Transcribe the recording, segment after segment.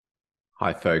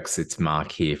Hi, folks. It's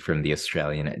Mark here from the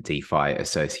Australian DeFi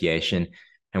Association,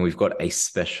 and we've got a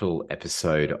special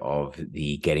episode of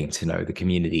the Getting to Know the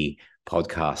Community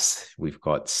podcast. We've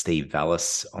got Steve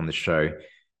Vallas on the show.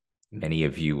 Many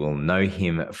of you will know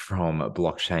him from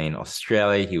Blockchain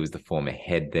Australia. He was the former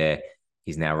head there.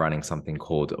 He's now running something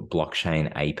called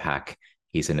Blockchain APAC.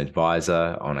 He's an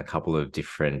advisor on a couple of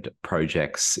different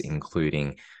projects,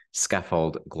 including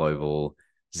Scaffold Global,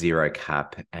 Zero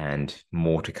Cap, and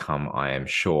more to come, I am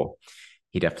sure.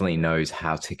 He definitely knows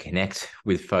how to connect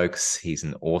with folks. He's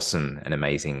an awesome and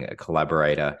amazing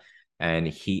collaborator, and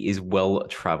he is well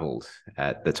traveled.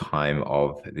 At the time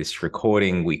of this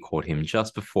recording, we caught him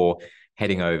just before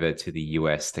heading over to the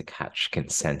US to catch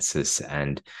consensus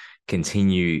and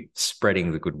continue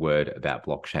spreading the good word about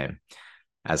blockchain.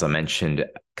 As I mentioned,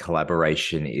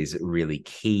 collaboration is really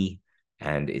key,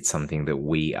 and it's something that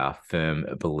we are firm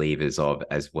believers of,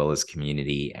 as well as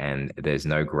community. And there's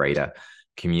no greater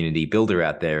community builder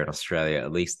out there in Australia,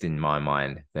 at least in my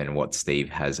mind, than what Steve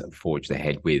has forged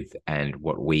ahead with and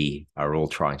what we are all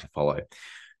trying to follow.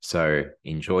 So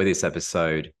enjoy this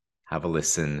episode, have a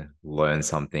listen, learn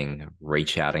something,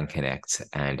 reach out and connect,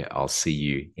 and I'll see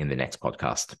you in the next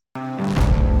podcast.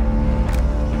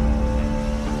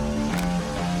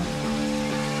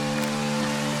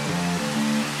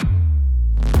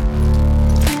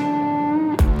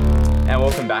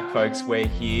 Welcome back, folks. We're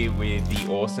here with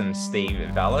the awesome Steve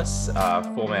Vallas,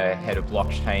 former head of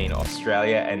Blockchain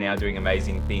Australia, and now doing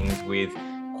amazing things with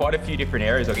quite a few different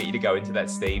areas. I'll get you to go into that,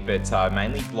 Steve, but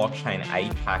mainly Blockchain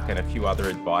APAC and a few other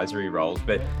advisory roles.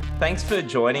 But thanks for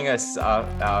joining us,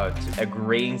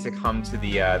 agreeing to come to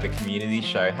the community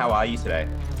show. How are you today?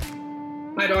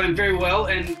 Mate, I'm very well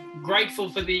and grateful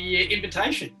for the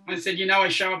invitation. I said, I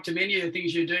show up to many of the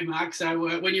things you do, Mark.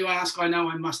 So when you ask, I know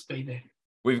I must be there.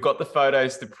 We've got the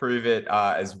photos to prove it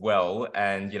as well.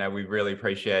 And, we really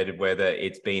appreciated whether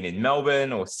it's been in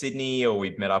Melbourne or Sydney, or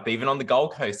we've met up even on the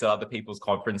Gold Coast at other people's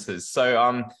conferences.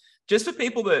 So just for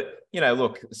people that,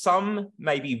 look, some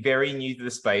may be very new to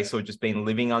the space or just been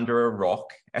living under a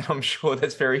rock, and I'm sure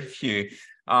there's very few.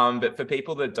 But for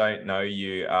people that don't know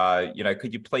you,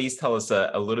 could you please tell us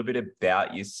a little bit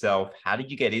about yourself? How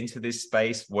did you get into this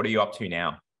space? What are you up to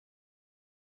now?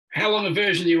 How long a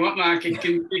version do you want, Mark? It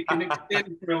can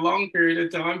extend for a long period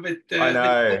of time. But I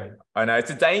know.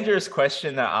 It's a dangerous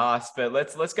question to ask, but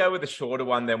let's go with a shorter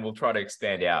one, then we'll try to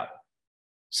expand out.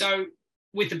 So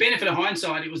with the benefit of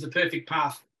hindsight, it was the perfect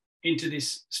path into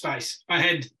this space. I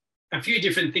had a few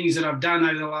different things that I've done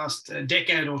over the last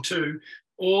decade or two.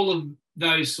 All of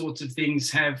those sorts of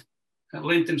things have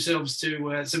lent themselves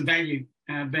to some value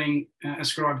being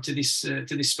ascribed to this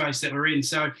space that we're in.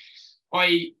 So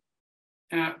I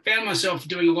found myself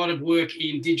doing a lot of work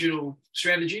in digital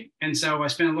strategy. And so I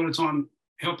spent a lot of time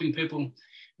helping people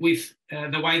with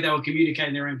the way they were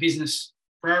communicating their own business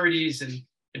priorities and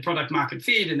the product market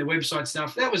fit and the website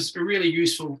stuff. That was a really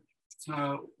useful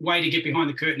way to get behind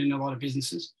the curtain in a lot of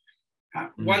businesses.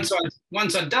 Once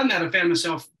I'd done that, I found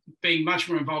myself being much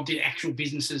more involved in actual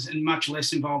businesses and much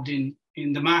less involved in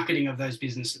the marketing of those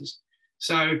businesses.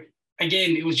 So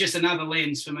again, it was just another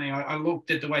lens for me. I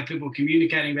looked at the way people were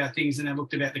communicating about things, and I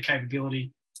looked about the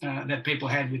capability that people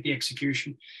had with the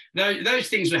execution. Those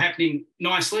things were happening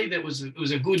nicely. It was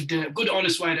a good,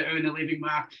 honest way to earn a living,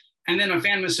 Mark. And then I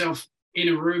found myself in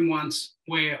a room once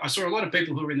where I saw a lot of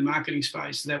people who were in the marketing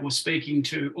space that were speaking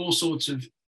to all sorts of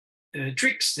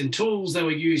tricks and tools they were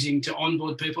using to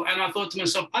onboard people. And I thought to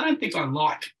myself, I don't think I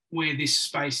like where this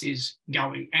space is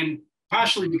going. And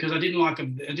partially because I didn't like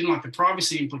the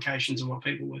privacy implications of what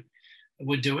people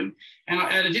were doing, and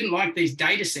I didn't like these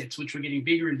data sets which were getting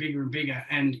bigger and bigger and bigger,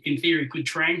 and in theory could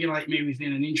triangulate me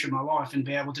within an inch of my life and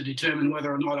be able to determine whether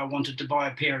or not I wanted to buy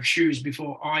a pair of shoes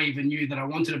before I even knew that I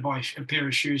wanted to buy a pair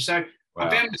of shoes. So wow. I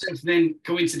found myself then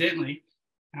coincidentally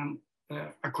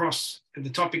across the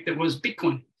topic that was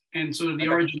Bitcoin and sort of the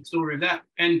origin story of that,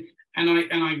 and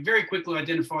I very quickly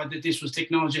identified that this was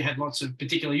technology had lots of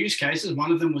particular use cases.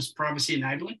 One of them was privacy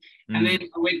enabling. And then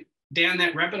I went down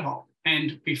that rabbit hole,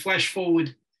 and we flash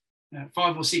forward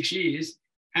 5 or 6 years,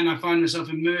 and I find myself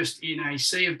immersed in a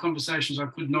sea of conversations I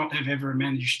could not have ever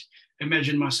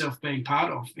imagined myself being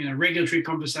part of. Regulatory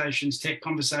conversations, tech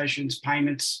conversations,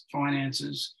 payments,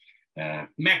 finances,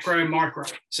 macro, micro.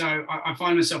 So I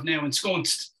find myself now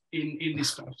ensconced in this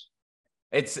space.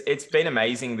 It's been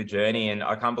amazing, the journey, and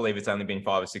I can't believe it's only been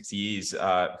 5 or 6 years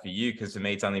for you, because for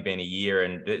me it's only been a year.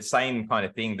 And the same kind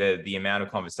of thing, the amount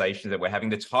of conversations that we're having,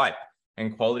 the type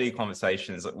and quality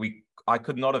conversations that I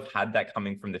could not have had that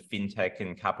coming from the fintech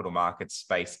and capital markets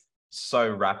space so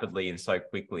rapidly and so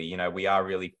quickly. We are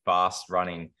really fast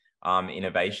running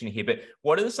innovation here. But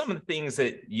what are some of the things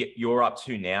that you're up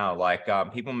to now? Like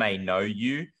people may know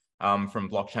you from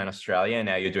Blockchain Australia.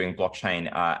 Now you're doing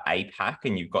Blockchain APAC,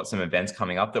 and you've got some events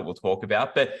coming up that we'll talk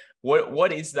about. But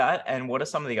what is that, and what are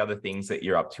some of the other things that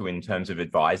you're up to in terms of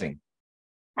advising?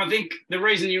 I think the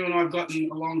reason you and I have gotten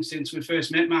along since we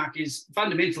first met, Mark, is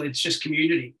fundamentally it's just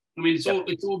community. I mean, it's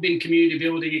all been community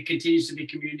building. It continues to be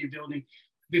community building.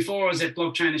 Before I was at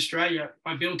Blockchain Australia,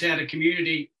 I built out a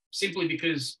community simply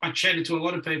because I chatted to a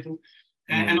lot of people,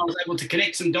 and I was able to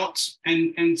connect some dots,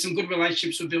 and some good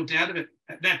relationships were built out of it.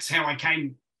 That's how I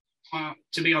came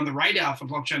to be on the radar for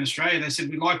Blockchain Australia. They said,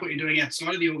 we like what you're doing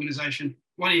outside of the organisation.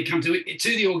 Why don't you come to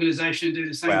the organisation and do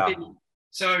the same thing?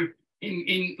 So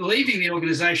in leaving the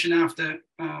organisation after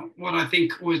what I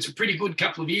think was a pretty good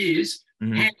couple of years,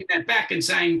 handing that back and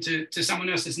saying to someone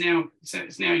else, it's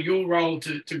now your role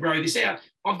to grow this out.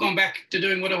 I've gone back to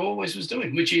doing what I always was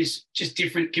doing, which is just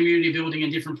different community building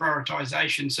and different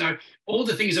prioritisation. So all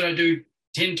the things that I do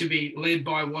tend to be led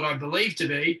by what I believe to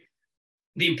be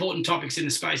the important topics in the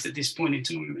space at this point in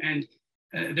time.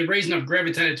 And the reason I've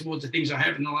gravitated towards the things I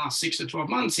have in the last 6 to 12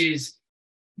 months is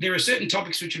there are certain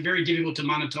topics which are very difficult to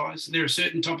monetize. There are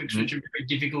certain topics which are very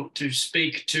difficult to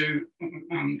speak to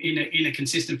in a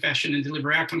consistent fashion and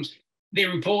deliver outcomes.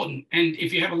 They're important. And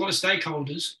if you have a lot of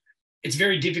stakeholders, it's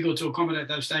very difficult to accommodate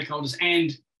those stakeholders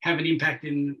and have an impact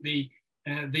in the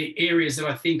areas that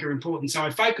I think are important. So I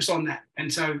focus on that.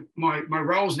 And so my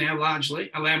roles now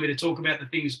largely allow me to talk about the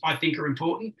things I think are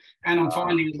important. And I'm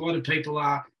finding a lot of people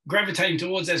are gravitating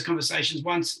towards those conversations.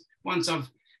 Once I've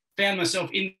found myself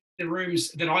in the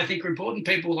rooms that I think are important,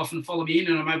 people will often follow me in,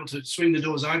 and I'm able to swing the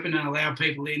doors open and allow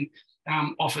people in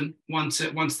often once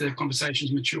the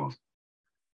conversations mature.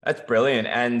 That's brilliant.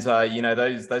 And,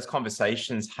 those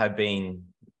conversations have been,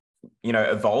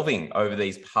 evolving over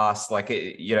these past,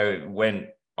 when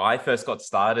I first got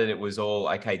started, it was all,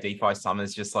 okay, DeFi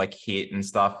summers just like hit and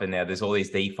stuff. And now there's all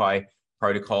these DeFi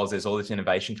protocols. There's all this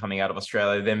innovation coming out of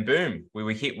Australia. Then boom, we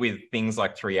were hit with things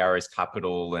like 3 Arrows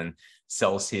Capital and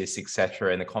Celsius,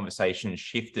 etc. And the conversation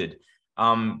shifted.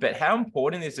 But how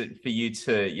important is it for you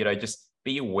to, just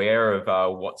be aware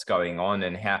of what's going on,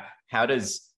 and how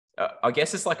does, I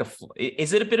guess it's like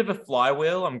is it a bit of a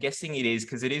flywheel? I'm guessing it is,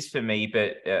 because it is for me,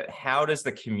 but how does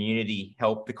the community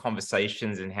help the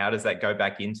conversations, and how does that go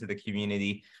back into the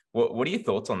community? What are your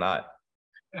thoughts on that?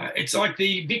 It's like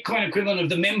the Bitcoin equivalent of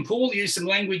the mempool. Use some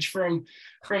language from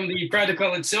the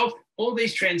protocol itself. All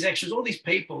these transactions, all these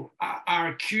people are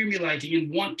accumulating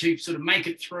and want to sort of make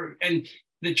it through. And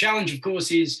the challenge, of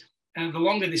course, is the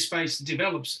longer this space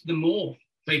develops, the more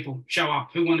people show up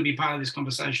who want to be part of this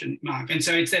conversation, Mark. And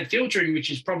so it's that filtering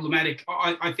which is problematic.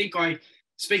 I think I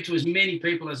speak to as many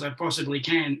people as I possibly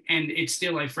can, and it's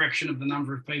still a fraction of the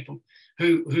number of people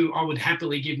who I would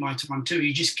happily give my time to.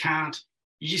 You just can't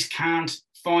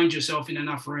find yourself in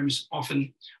enough rooms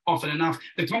often enough.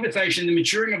 The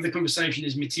maturing of the conversation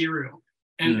is material.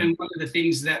 And one of the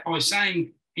things that I was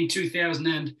saying in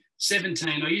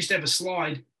 2017, I used to have a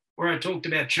slide where I talked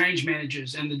about change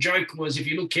managers. And the joke was, if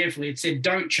you look carefully, it said,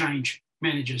 don't change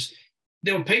managers.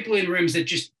 There were people in rooms that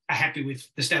just are happy with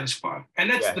the status quo. And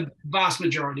that's the vast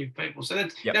majority of people. So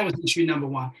that was issue number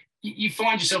one. You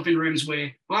find yourself in rooms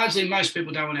where largely most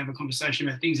people don't want to have a conversation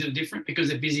about things that are different because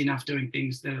they're busy enough doing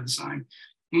things that are the same.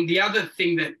 And the other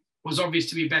thing that was obvious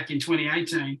to me back in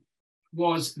 2018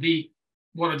 was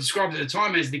what I described at the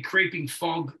time as the creeping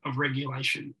fog of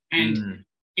regulation. And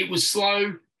it was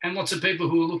slow, and lots of people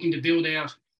who were looking to build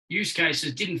out use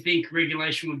cases didn't think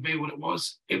regulation would be what it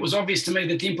was. It was obvious to me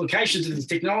that the implications of this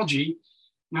technology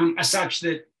are such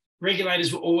that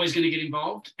regulators were always going to get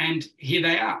involved. And here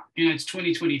they are. It's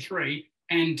 2023,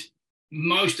 and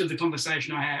most of the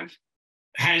conversation I have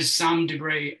has some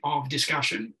degree of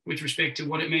discussion with respect to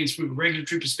what it means from a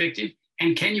regulatory perspective.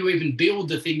 And can you even build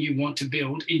the thing you want to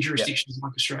build in jurisdictions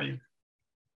like Australia?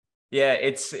 Yeah,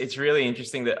 it's really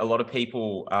interesting that a lot of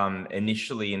people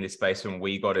initially in this space, when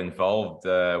we got involved,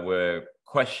 were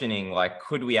questioning,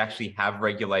 could we actually have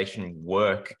regulation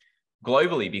work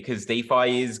globally? Because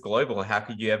DeFi is global. How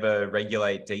could you ever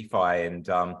regulate DeFi? And,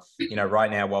 right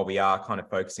now, while we are kind of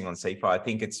focusing on CeFi, I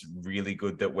think it's really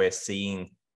good that we're seeing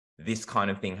this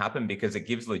kind of thing happen, because it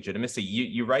gives legitimacy.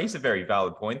 You raise a very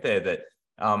valid point there that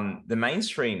the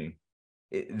mainstream,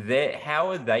 how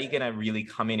are they going to really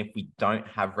come in if we don't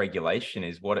have regulation,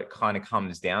 is what it kind of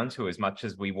comes down to. As much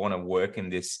as we want to work in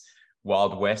this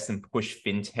Wild West and push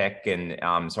fintech and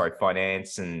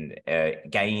finance and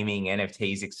gaming,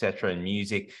 NFTs, etc., and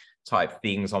music type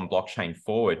things on blockchain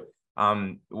forward.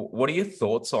 What are your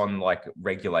thoughts on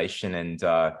regulation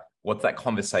and what's that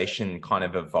conversation kind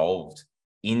of evolved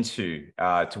into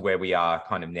to where we are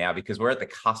kind of now, because we're at the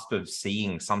cusp of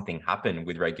seeing something happen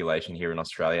with regulation here in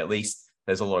Australia. At least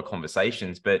there's a lot of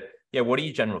conversations. But yeah, what are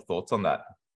your general thoughts on that?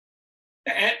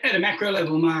 At a macro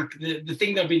level, Mark, the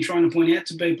thing that I've been trying to point out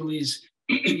to people is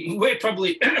we're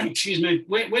probably, excuse me,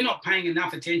 we're not paying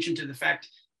enough attention to the fact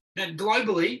that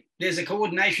globally there's a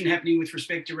coordination happening with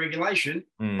respect to regulation,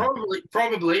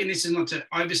 probably, and this is not to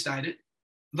overstate it,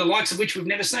 the likes of which we've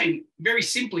never seen. Very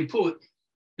simply put,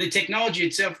 the technology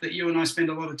itself that you and I spend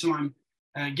a lot of time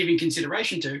giving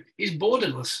consideration to is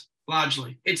borderless,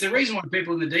 largely. It's the reason why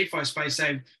people in the DeFi space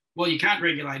say, well, you can't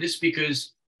regulate us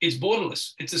because it's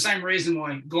borderless. It's the same reason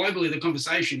why globally the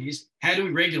conversation is, how do we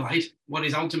regulate what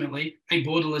is ultimately a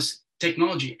borderless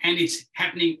technology? And it's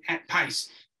happening at pace.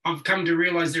 I've come to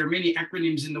realize there are many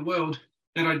acronyms in the world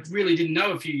that I really didn't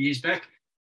know a few years back.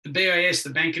 The BIS,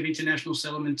 the Bank of International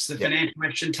Settlements, the Financial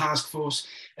Action Task Force,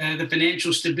 the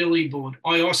Financial Stability Board,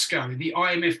 IOSCO, the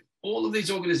IMF, all of these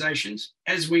organizations,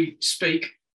 as we speak,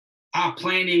 are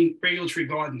planning regulatory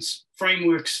guidance,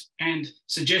 frameworks, and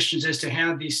suggestions as to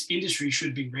how this industry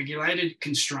should be regulated,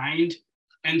 constrained,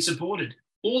 and supported.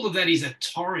 All of that is a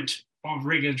torrent of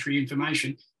regulatory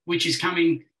information, which is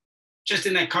coming just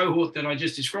in that cohort that I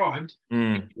just described,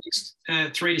 in the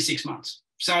next 3 to 6 months.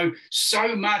 So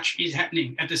much is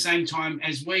happening at the same time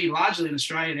as we, largely in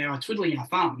Australia now, are twiddling our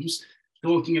thumbs,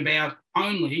 talking about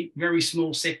only very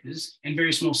small sectors and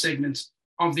very small segments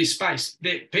of this space.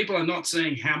 People are not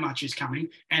seeing how much is coming,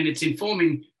 and it's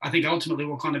informing, I think, ultimately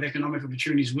what kind of economic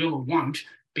opportunities will or won't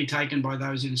be taken by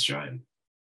those in Australia.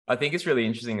 I think it's really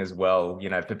interesting as well, you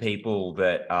know, for people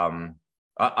that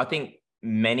I think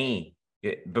many,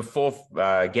 before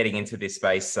getting into this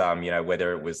space, you know,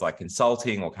 whether it was like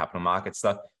consulting or capital market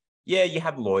stuff, yeah, you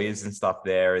have lawyers and stuff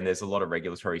there, and there's a lot of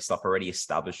regulatory stuff already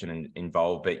established and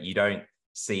involved, but you don't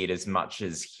see it as much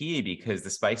as here because the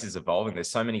space is evolving. There's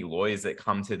so many lawyers that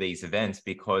come to these events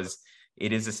because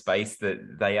it is a space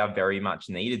that they are very much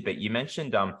needed. But you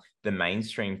mentioned the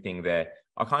mainstream thing there.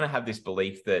 I kind of have this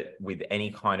belief that with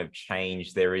any kind of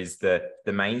change, there is the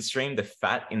mainstream, the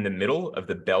fat in the middle of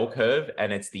the bell curve,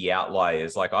 and it's the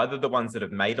outliers, like either the ones that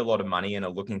have made a lot of money and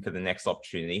are looking for the next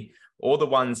opportunity, or the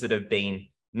ones that have been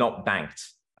not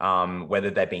banked, whether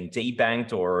they've been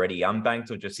debanked or already unbanked,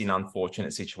 or just in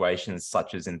unfortunate situations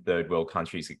such as in third world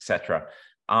countries, etc.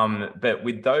 But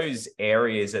with those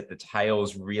areas at the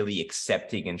tails really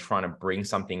accepting and trying to bring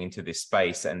something into this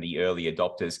space and the early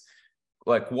adopters,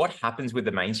 like what happens with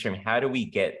the mainstream? How do we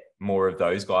get more of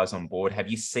those guys on board? Have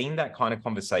you seen that kind of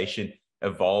conversation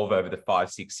evolve over the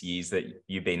 5-6 years that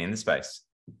you've been in the space?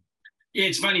 Yeah,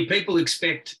 it's funny. People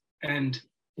expect and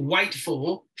wait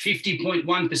for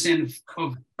 50.1%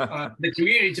 of the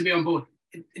community to be on board.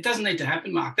 It doesn't need to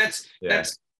happen, Mark. That's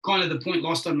kind of the point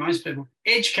lost on most people.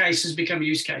 Edge cases become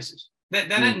use cases. They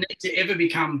don't need to ever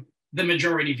become the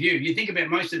majority view. You think about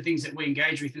most of the things that we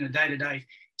engage with in a day-to-day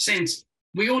sense,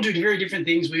 we all do very different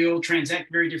things. We all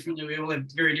transact very differently. We all have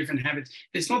very different habits.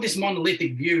 It's not this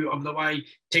monolithic view of the way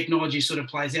technology sort of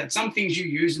plays out. Some things you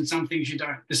use and some things you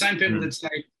don't. The same people that say,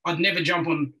 I'd never jump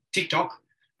on TikTok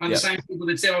are the same people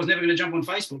that said I was never going to jump on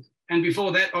Facebook. And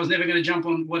before that, I was never going to jump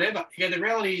on whatever. Yeah, the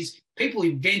reality is people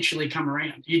eventually come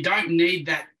around. You don't need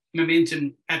that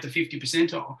momentum at the 50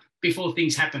 percentile before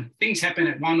things happen. Things happen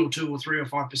at 1 or 2 or 3 or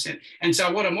 5%. And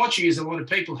so what I'm watching is a lot of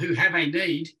people who have a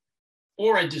need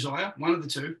or a desire, one of the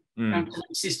two, to make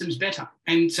systems better.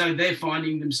 And so they're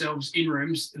finding themselves in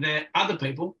rooms that other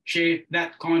people share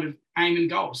that kind of aim and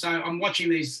goal. So I'm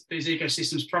watching these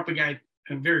ecosystems propagate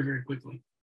very, very quickly.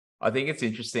 I think it's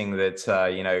interesting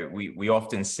that, you know, we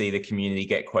often see the community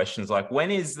get questions like,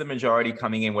 when is the majority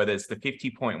coming in, whether it's the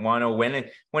 50.1 or when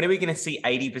are we going to see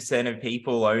 80% of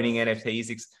people owning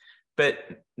NFTs? But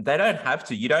they don't have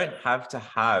to. You don't have to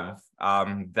have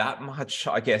that much,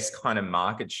 I guess, kind of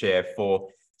market share for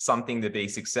something to be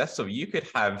successful. You could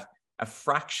have a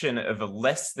fraction of a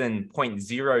less than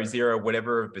 0.00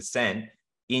 whatever percent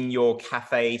in your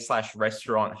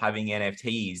cafe/restaurant having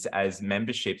NFTs as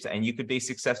memberships, and you could be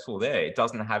successful there. It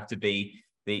doesn't have to be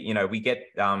you know, we get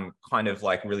kind of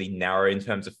like really narrow in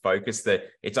terms of focus that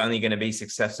it's only going to be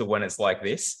successful when it's like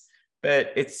this.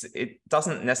 But it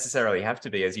doesn't necessarily have to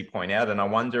be, as you point out. And I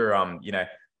wonder, you know,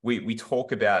 we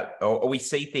talk about, or we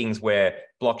see things where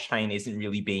blockchain isn't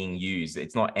really being used.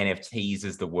 It's not NFTs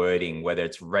as the wording, whether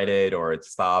it's Reddit or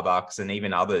it's Starbucks and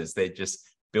even others. They're just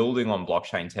building on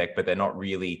blockchain tech, but they're not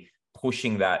really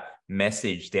pushing that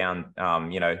message down,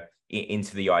 you know,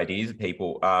 into the ideas of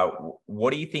people.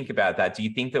 What do you think about that? Do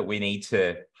you think that we need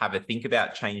to have a think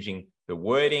about changing the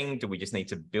wording? Do we just need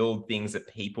to build things that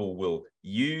people will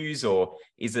use? Or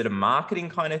is it a marketing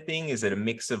kind of thing? Is it a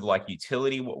mix of like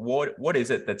utility? What is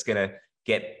it that's going to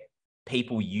get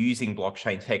people using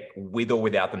blockchain tech with or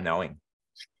without them knowing?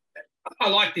 I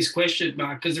like this question,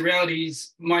 Mark, because the reality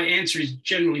is my answer is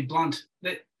generally blunt.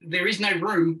 That there is no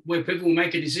room where people will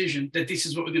make a decision that this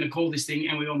is what we're going to call this thing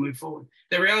and we all move forward.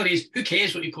 The reality is, who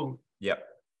cares what you call it?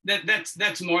 Yep.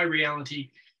 That's my reality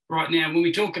right now. When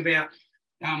we talk about,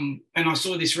 and I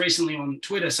saw this recently on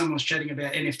Twitter, someone was chatting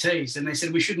about NFTs and they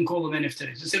said we shouldn't call them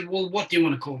NFTs. I said, well, what do you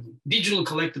want to call them? Digital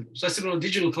collectibles. I said, well, a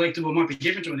digital collectible might be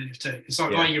different to an NFT. It's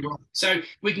like, oh, you're right. So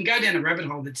we can go down a rabbit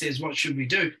hole that says, what should we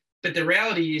do? But the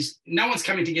reality is no one's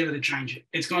coming together to change it.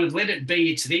 It's kind of let it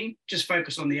be its thing, just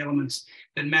focus on the elements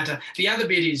that matter. The other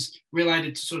bit is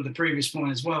related to sort of the previous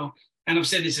point as well. And I've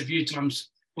said this a few times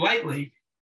lately,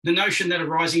 the notion that a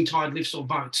rising tide lifts all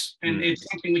boats. And it's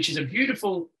something which is a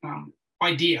beautiful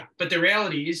idea. But the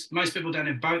reality is most people don't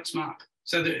have boats, Mark.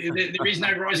 So there is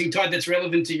no rising tide that's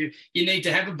relevant to you. You need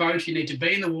to have a boat. You need to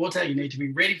be in the water. You need to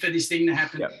be ready for this thing to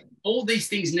happen. Yep. All these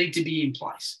things need to be in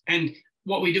place. And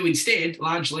what we do instead,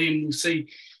 largely, and we'll see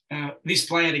this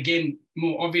play out again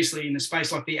more obviously in a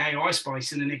space like the AI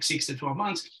space in the next 6 to 12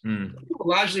 months, people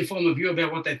largely form a view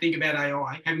about what they think about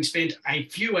AI, having spent a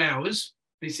few hours.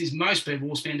 This is most people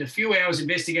will spend a few hours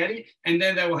investigating, and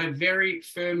then they will have very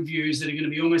firm views that are going to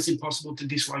be almost impossible to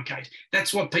dislocate.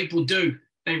 That's what people do.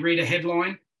 They read a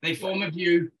headline, they form a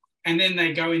view, and then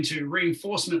they go into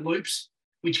reinforcement loops,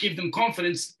 which give them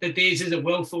confidence that theirs is a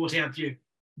well thought out view.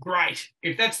 Great.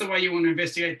 If that's the way you want to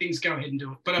investigate things, go ahead and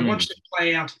do it. But I watched it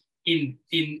play out in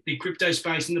the crypto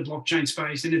space, in the blockchain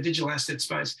space, in the digital asset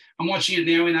space. I'm watching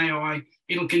it now in AI.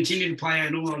 It'll continue to play out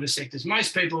in all other sectors.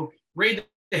 Most people read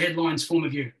the headlines, form a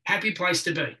view. Happy place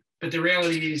to be. But the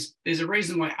reality is there's a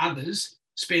reason why others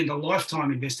spend a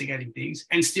lifetime investigating things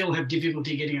and still have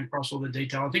difficulty getting across all the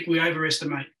detail. I think we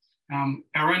overestimate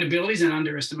our own abilities and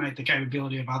underestimate the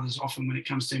capability of others often when it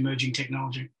comes to emerging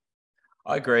technology.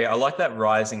 I agree. I like that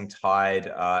rising tide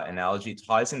analogy. It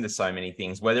ties into so many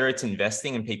things, whether it's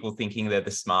investing and people thinking they're the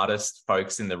smartest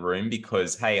folks in the room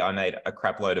because, hey, I made a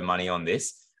crap load of money on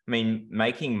this. I mean,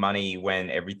 making money when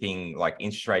everything like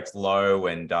interest rates low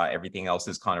and everything else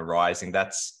is kind of rising,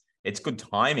 it's good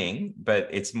timing, but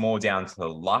it's more down to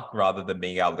luck rather than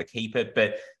being able to keep it.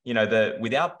 But, you know, the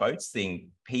without boats thing,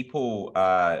 people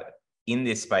in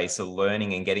this space are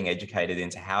learning and getting educated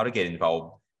into how to get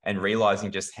involved and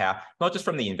realizing just how, not just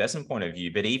from the investment point of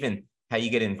view, but even how you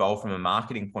get involved from a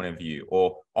marketing point of view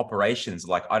or operations.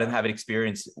 Like, I don't have an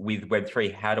experience with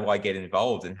Web3. How do I get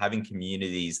involved? And having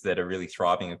communities that are really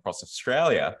thriving across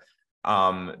Australia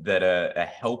that are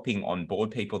helping onboard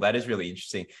people, that is really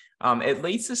interesting. It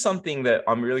leads to something that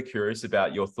I'm really curious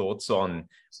about your thoughts on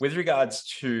with regards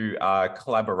to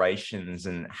collaborations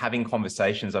and having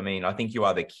conversations. I mean, I think you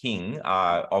are the king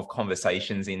of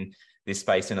conversations in this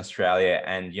space in Australia,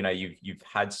 and you know you've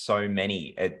had so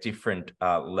many at different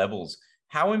levels.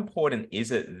 How important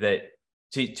is it that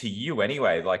to you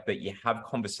anyway, like that you have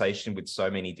conversation with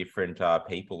so many different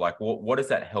people? Like what does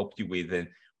that help you with, and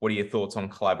what are your thoughts on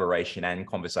collaboration and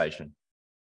conversation?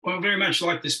 Well, very much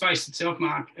like the space itself,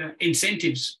 Mark,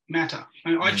 incentives matter.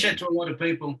 I chat to a lot of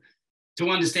people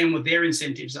to understand what their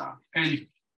incentives are, and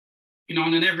you know,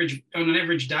 on an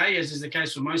average day, as is the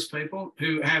case for most people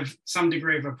who have some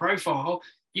degree of a profile,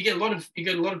 you get a lot of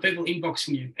people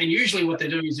inboxing you, and usually what they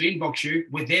do is they inbox you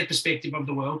with their perspective of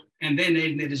the world and their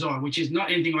need and their desire, which is not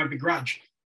anything I begrudge,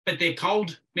 but they're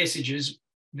cold messages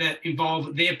that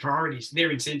involve their priorities,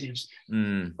 their incentives.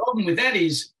 The problem with that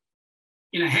is,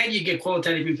 you know, how do you get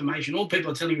qualitative information? All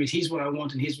people are telling you is here's what I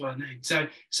want and here's what I need.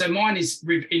 So mine is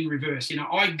in reverse. You know,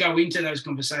 I go into those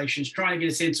conversations trying to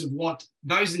get a sense of what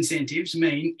those incentives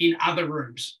mean in other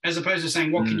rooms, as opposed to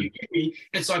saying, what can you give me?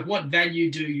 It's like, what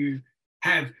value do you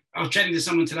have? I was chatting to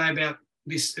someone today about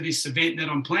this event that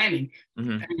I'm planning.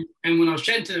 And when I was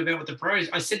chatting to them about what the pros,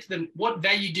 I said to them, what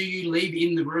value do you leave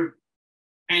in the room?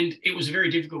 And it was a very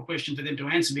difficult question for them to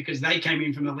answer because they came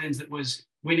in from a lens that was,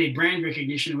 we need brand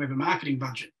recognition and we have a marketing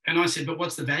budget. And I said, but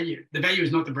what's the value? The value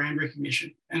is not the brand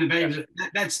recognition. And the value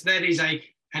is that is an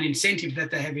incentive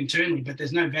that they have internally, but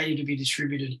there's no value to be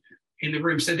distributed in the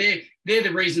room. So they're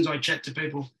the reasons I chat to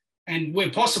people. And where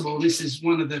possible, this is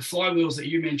one of the flywheels that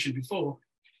you mentioned before.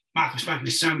 Mark, I've spoken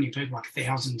to so many people, like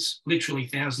thousands, literally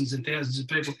thousands and thousands of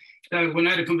people. So when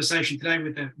I had a conversation today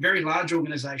with a very large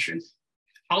organization,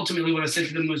 ultimately what I said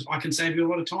to them was, I can save you a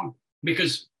lot of time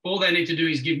because all they need to do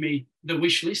is give me the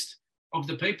wish list of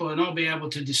the people and I'll be able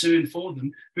to discern for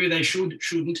them who they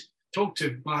shouldn't talk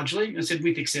to largely. I said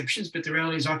with exceptions, but the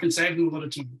reality is I can save them a lot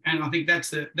of time. And I think that's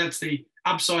the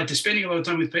upside to spending a lot of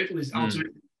time with people is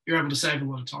ultimately you're able to save a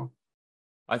lot of time.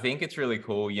 I think it's really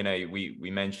cool. You know, we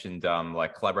mentioned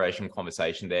like collaboration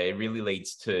conversation there. It really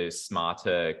leads to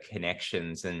smarter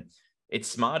connections, and it's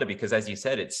smarter because, as you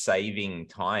said, it's saving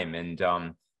time. And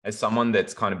as someone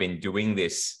that's kind of been doing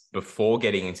this before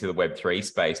getting into the Web3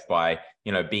 space by,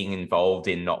 you know, being involved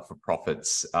in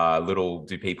not-for-profits, little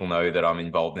do people know that I'm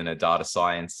involved in a data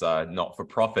science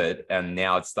not-for-profit, and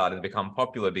now it's started to become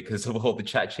popular because of all the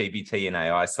ChatGPT and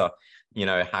AI stuff, you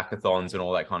know, hackathons and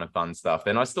all that kind of fun stuff.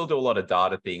 And I still do a lot of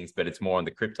data things, but it's more on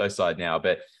the crypto side now.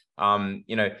 But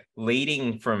you know,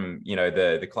 leading from, you know,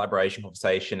 the collaboration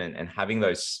conversation and having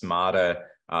those smarter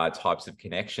types of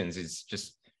connections is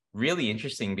just really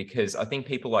interesting, because I think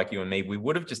people like you and me, we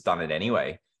would have just done it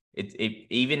anyway.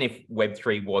 Even if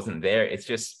Web3 wasn't there, it's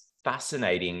just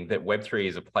fascinating that Web3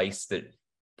 is a place that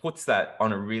puts that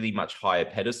on a really much higher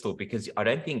pedestal, because I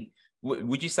don't think,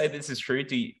 would you say this is true?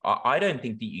 I don't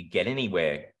think that you get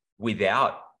anywhere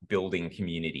without building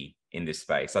community in this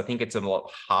space. I think it's a lot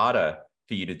harder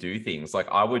for you to do things. Like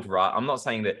I'm not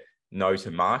saying that no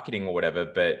to marketing or whatever,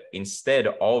 but instead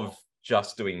of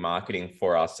just doing marketing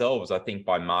for ourselves, I think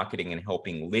by marketing and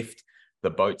helping lift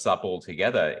the boats up all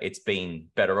together, it's been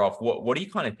better off. What do you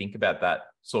kind of think about that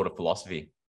sort of philosophy?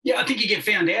 Yeah, I think you get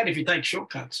found out if you take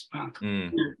shortcuts, Mark,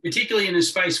 particularly in a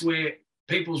space where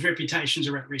people's reputations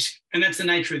are at risk. And that's the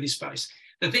nature of this space.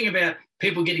 The thing about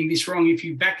people getting this wrong, if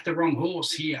you back the wrong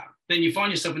horse here, then you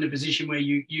find yourself in a position where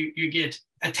you get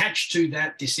attached to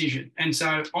that decision. And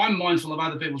so I'm mindful of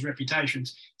other people's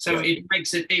reputations. So it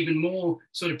makes it even more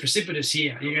sort of precipitous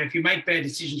here. You know, if you make bad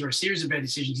decisions or a series of bad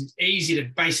decisions, it's easy to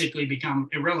basically become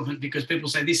irrelevant, because people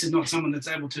say this is not someone that's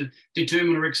able to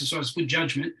determine or exercise good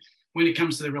judgment when it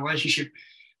comes to the relationship.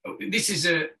 This is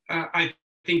I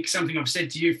think something I've said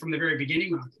to you from the very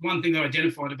beginning, Mark. One thing that I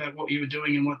identified about what you were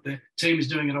doing and what the team is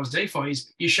doing at Oz DeFi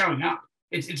is you're showing up.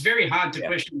 It's very hard to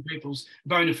question people's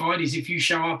bona fides if you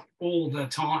show up all the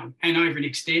time and over an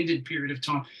extended period of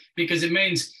time, because it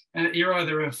means you're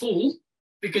either a fool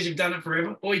because you've done it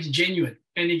forever, or you're genuine.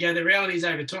 And you go, the reality is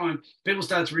over time, people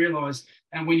start to realise,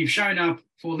 and when you've shown up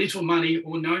for little money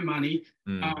or no money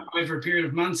over a period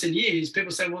of months and years,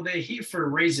 people say, well, they're here for a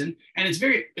reason. And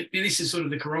this is sort of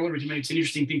the corollary to me. It's an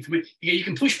interesting thing for me. You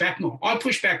can push back more. I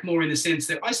push back more in the sense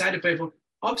that I say to people,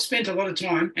 I've spent a lot of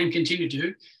time and continue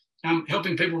to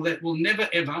helping people that will never,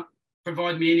 ever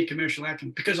provide me any commercial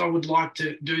outcome, because I would like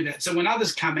to do that. So when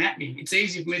others come at me, it's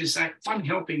easy for me to say, I'm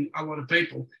helping a lot of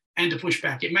people, and to push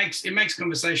back. It makes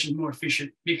conversations more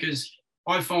efficient, because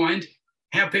I find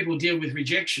how people deal with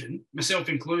rejection, myself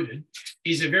included,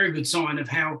 is a very good sign of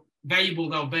how valuable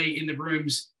they'll be in the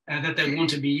rooms that they want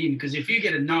to be in. Because if you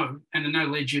get a no, and the no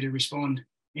leads you to respond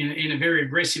in a very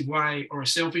aggressive way or a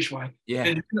selfish way,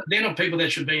 then they're not people that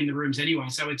should be in the rooms anyway.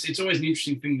 So it's always an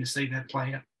interesting thing to see that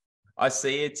play out. I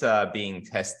see it being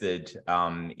tested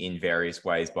in various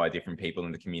ways by different people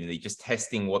in the community, just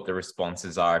testing what the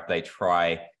responses are if they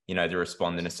try, you know, to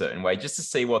respond in a certain way, just to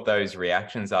see what those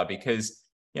reactions are. Because,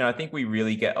 you know, I think we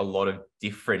really get a lot of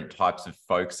different types of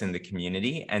folks in the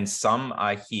community, and some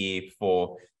are here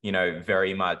for, you know,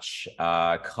 very much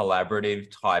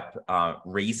collaborative type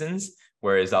reasons,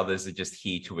 whereas others are just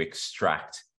here to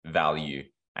extract value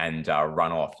and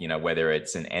run off, you know, whether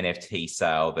it's an NFT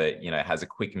sale that, you know, has a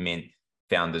quick mint,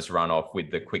 founders run off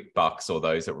with the quick bucks, or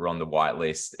those that were on the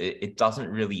whitelist. It doesn't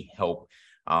really help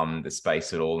the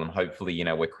space at all. And hopefully, you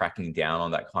know, we're cracking down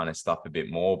on that kind of stuff a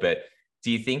bit more. But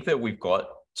do you think that we've got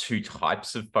two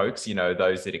types of folks, you know,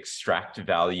 those that extract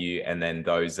value and then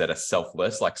those that are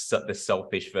selfless, like the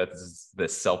selfish versus the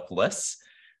selfless?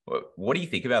 What do you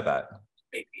think about that?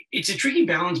 It's a tricky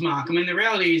balance, Mark. I mean, the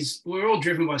reality is we're all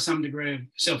driven by some degree of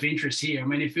self-interest here. I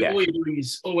mean, if all you're doing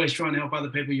is always trying to help other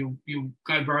people, you'll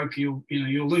go broke, you'll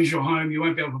lose your home, you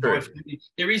won't be able to buy food.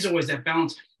 There is always that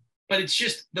balance, but it's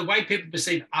just the way people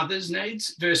perceive others'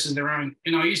 needs versus their own.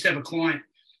 You know, I used to have a client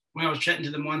when I was chatting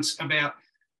to them once about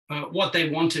what they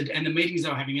wanted and the meetings they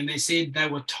were having, and they said they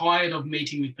were tired of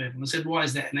meeting with people. And I said, why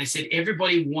is that? And they said,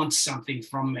 everybody wants something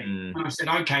from me. And I said,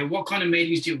 okay, what kind of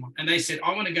meetings do you want? And they said,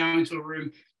 I want to go into a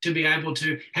room to be able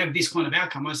to have this kind of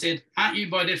outcome. I said, aren't you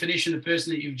by definition the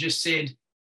person that you've just said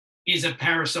is a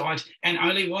parasite and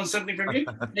only wants something from you?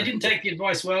 They didn't take the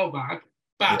advice well, Mark,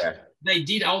 but they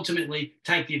did ultimately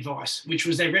take the advice, which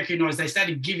was they recognized they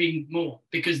started giving more,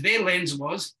 because their lens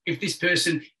was, if this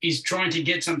person is trying to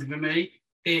get something from me,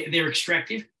 they're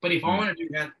extractive. But if I want to do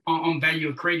that, I'm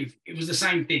value accretive. It was the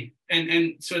same thing.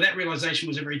 And so that realization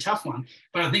was a very tough one.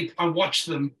 But I think I watched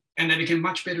them and they became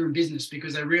much better in business,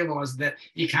 because they realized that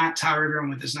you can't tar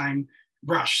everyone with the same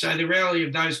brush. So the reality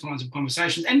of those kinds of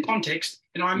conversations and context,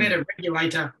 I met a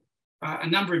regulator a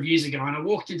number of years ago, and I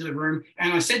walked into the room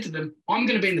and I said to them, I'm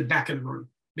going to be in the back of the room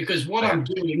because what I'm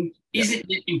doing isn't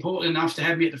important enough to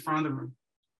have me at the front of the room,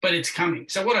 but it's coming.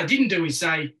 So what I didn't do is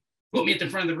say, put me at the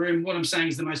front of the room. What I'm saying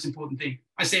is the most important thing.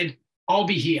 I said, I'll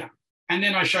be here. And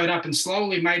then I showed up and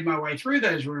slowly made my way through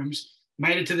those rooms,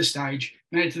 made it to the stage,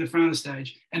 made it to the front of the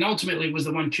stage, and ultimately was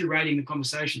the one curating the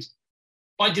conversations.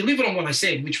 I delivered on what I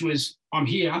said, which was, I'm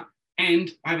here and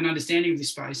I have an understanding of this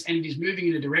space and it is moving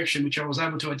in a direction which I was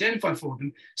able to identify for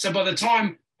them. So by the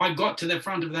time I got to the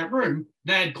front of that room,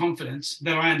 they had confidence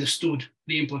that I understood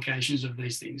the implications of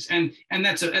these things. And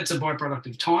that's a byproduct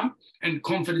of time and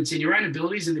confidence in your own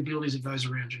abilities and the abilities of those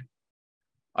around you.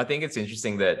 I think it's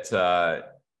interesting that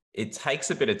it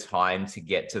takes a bit of time to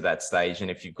get to that stage. And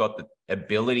if you've got the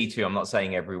ability to, I'm not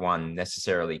saying everyone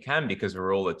necessarily can, because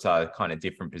we're all at kind of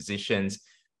different positions,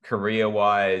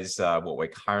 career-wise, what we're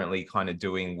currently kind of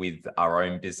doing with our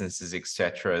own businesses,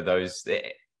 etc.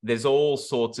 There's all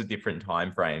sorts of different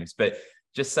timeframes. But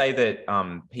just say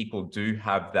that people do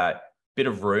have that bit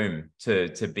of room to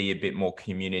be a bit more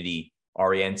community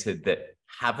oriented that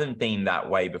haven't been that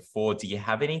way before. Do you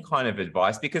have any kind of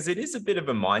advice? Because it is a bit of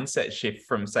a mindset shift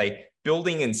from, say,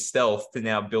 building in stealth to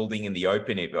now building in the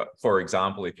open, for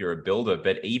example, if you're a builder,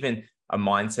 but even a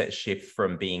mindset shift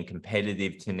from being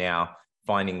competitive to now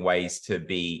finding ways to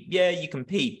be, you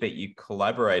compete, but you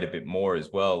collaborate a bit more as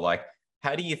well. Like,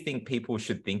 how do you think people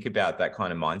should think about that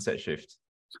kind of mindset shift?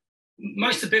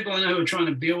 Most of the people I know who are trying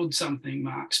to build something,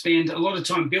 Mark, spend a lot of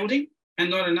time building and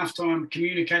not enough time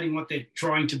communicating what they're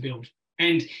trying to build.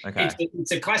 And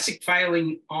it's a classic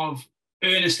failing of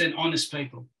earnest and honest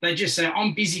people. They just say,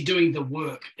 I'm busy doing the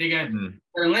work. They go,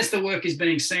 but unless the work is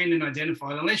being seen and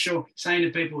identified, unless you're saying to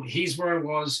people, here's where I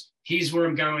was, here's where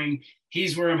I'm going,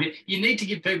 here's where I'm headed, you need to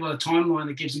give people a timeline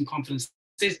that gives them confidence.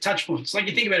 There's touch points. Like,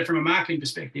 you think about it from a marketing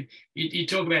perspective, you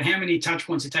talk about how many touch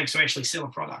points it takes to actually sell a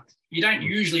product. You don't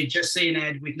usually just see an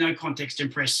ad with no context to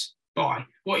impress by.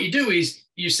 What you do is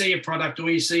you see a product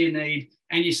or you see a need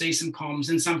and you see some comms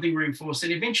and something reinforced,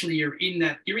 and eventually you're in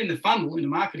the funnel in a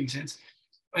marketing sense.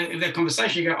 That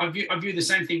conversation, you go, I view the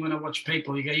same thing when I watch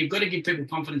people. You go, you've got to give people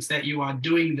confidence that you are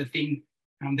doing the thing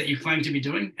that you claim to be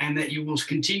doing and that you will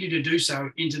continue to do so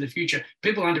into the future.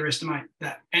 People underestimate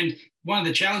that. And one of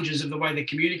the challenges of the way they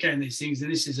communicate these things,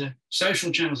 and this is a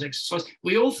social channels exercise,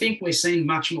 we all think we're seeing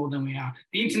much more than we are.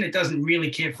 The internet doesn't really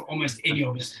care for almost any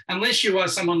of us. Unless you are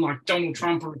someone like Donald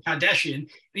Trump or a Kardashian,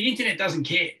 the internet doesn't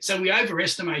care. So we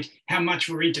overestimate how much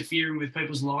we're interfering with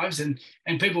people's lives. And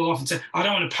people often say, I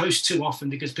don't want to post too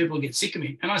often because people get sick of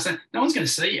me. And I say, no one's going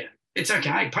to see you. It's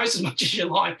okay. Post as much as you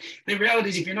like. The reality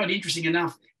is, if you're not interesting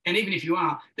enough, and even if you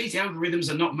are, these algorithms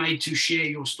are not made to share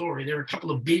your story. There are a couple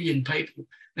of billion people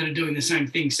that are doing the same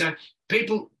thing. So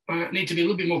people need to be a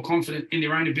little bit more confident in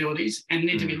their own abilities and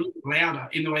need to be a little bit louder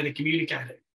in the way they communicate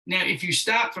it. Now, if you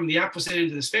start from the opposite end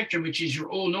of the spectrum, which is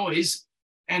you're all noise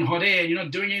and hot air, you're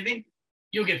not doing anything,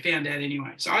 you'll get found out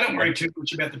anyway. So I don't worry too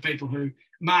much about the people who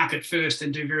market first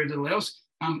and do very little else.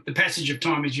 The passage of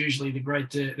time is usually the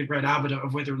great arbiter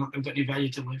of whether or not they've got any value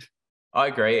to live. I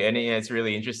agree. And it's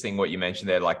really interesting what you mentioned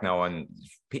there. Like,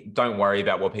 don't worry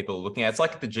about what people are looking at. It's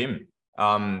like at the gym.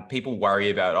 People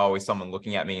worry about, is someone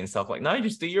looking at me and stuff. Like, no,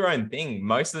 just do your own thing.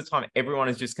 Most of the time, everyone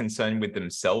is just concerned with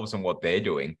themselves and what they're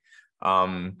doing.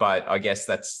 But I guess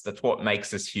that's what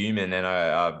makes us human, and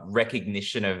a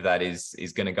recognition of that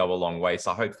is going to go a long way.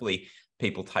 So hopefully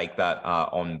people take that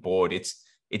on board.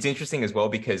 It's interesting as well,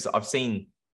 because I've seen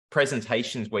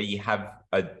presentations where you have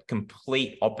a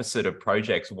complete opposite of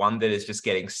projects, one that is just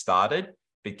getting started,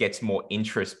 but gets more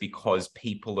interest because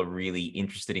people are really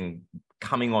interested in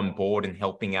coming on board and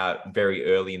helping out very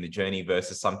early in the journey,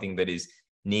 versus something that is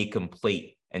near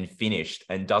complete and finished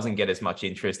and doesn't get as much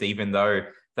interest, even though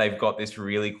they've got this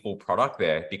really cool product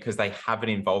there, because they haven't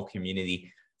involved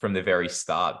community from the very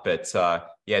start. But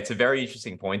it's a very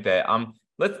interesting point there.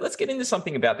 Let's get into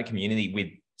something about the community with,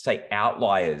 say,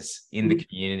 outliers in the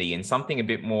community, and something a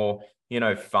bit more,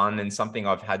 fun, and something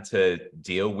I've had to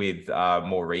deal with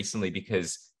more recently,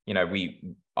 because,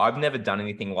 I've never done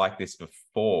anything like this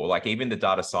before. Like, even the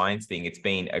data science thing, it's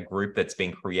been a group that's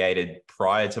been created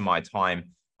prior to my time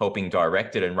helping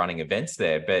direct it and running events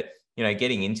there. But,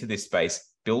 getting into this space,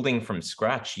 building from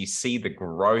scratch, you see the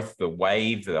growth, the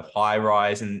wave, the high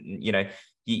rise, and,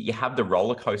 you have the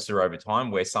roller coaster over time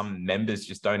where some members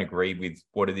just don't agree with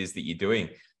what it is that you're doing.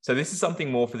 So this is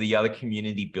something more for the other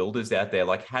community builders out there.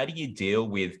 Like, how do you deal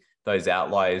with those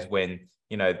outliers when,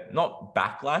 not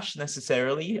backlash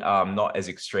necessarily, not as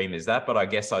extreme as that, but I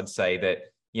guess I'd say that,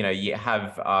 you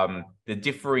have the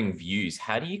differing views.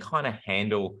 How do you kind of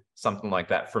handle something like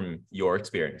that from your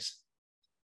experience?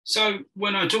 So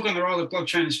when I took on the role of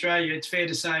Blockchain Australia, it's fair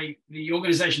to say the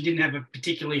organisation didn't have a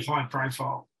particularly high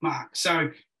profile, Mark.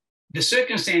 So the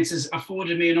circumstances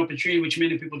afforded me an opportunity which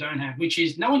many people don't have, which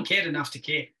is no one cared enough to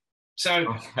care.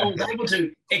 So I was able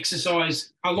to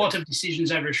exercise a lot of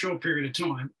decisions over a short period of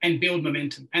time and build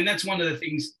momentum. And that's one of the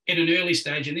things at an early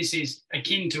stage, and this is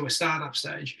akin to a startup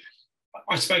stage.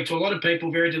 I spoke to a lot of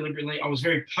people very deliberately. I was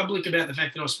very public about the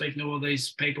fact that I was speaking to all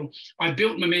these people. I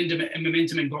built momentum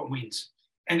and got wins.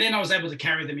 And then I was able to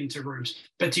carry them into rooms.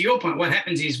 But to your point, what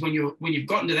happens is when you've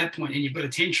gotten to that point and you've got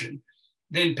attention,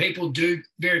 then people do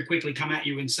very quickly come at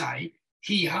you and say,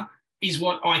 here is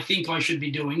what I think I should be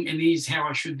doing, and here's how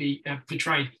I should be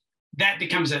portrayed. That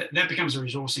becomes a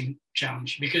resourcing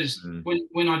challenge, because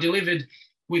when I delivered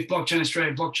with Blockchain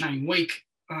Australia Blockchain Week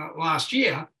last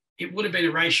year, it would have been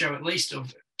a ratio at least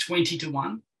of 20 to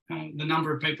 1, the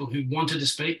number of people who wanted to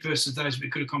speak versus those we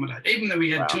could accommodate. Even though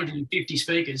we had 250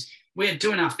 speakers, we had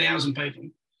 2,500 people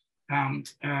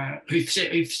who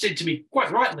said to me,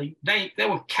 quite rightly, they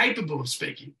were capable of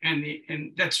speaking,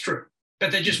 and that's true,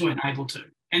 but they just weren't able to.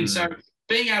 And so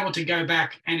being able to go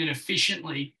back and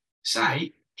efficiently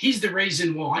say, here's the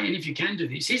reason why, and if you can do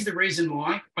this, here's the reason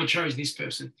why I chose this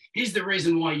person. Here's the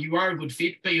reason why you are a good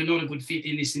fit, but you're not a good fit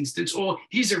in this instance. Or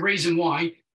here's a reason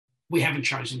why we haven't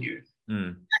chosen you.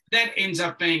 That ends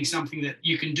up being something that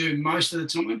you can do most of the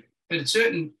time, but at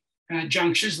certain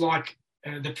junctures, like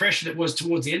the pressure that was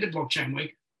towards the end of Blockchain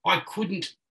Week, I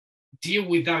couldn't deal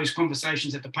with those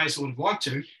conversations at the pace I would have liked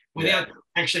to without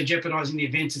actually jeopardizing the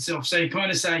events itself. So you kind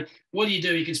of say, what do?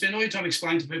 You can spend all your time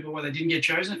explaining to people why they didn't get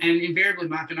chosen. And invariably,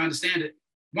 Mark, and I understand it,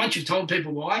 once you've told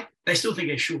people why, they still think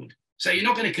they should. So you're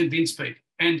not going to convince people.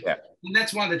 And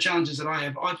that's one of the challenges that I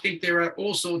have. I think there are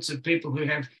all sorts of people who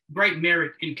have great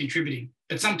merit in contributing,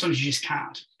 but sometimes you just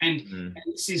can't. And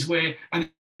this is where I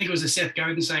think it was a Seth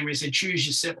Godin saying where he said, choose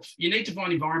yourself. You need to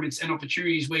find environments and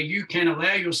opportunities where you can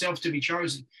allow yourself to be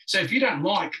chosen. So if you don't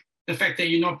like the fact that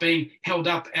you're not being held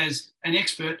up as an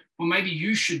expert, well, maybe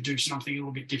you should do something a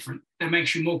little bit different that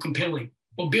makes you more compelling,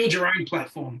 or build your own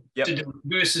platform to do it,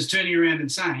 versus turning around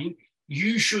and saying,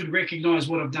 you should recognize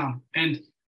what I've done. And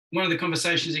one of the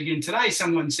conversations again today,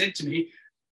 someone said to me,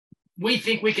 we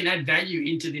think we can add value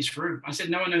into this room. I said,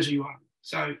 no one knows who you are.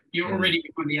 So you're already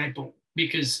behind the 8 ball,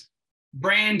 because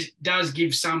brand does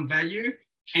give some value.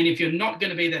 And if you're not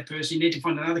going to be that person, you need to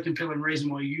find another compelling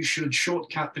reason why you should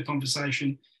shortcut the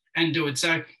conversation and do it.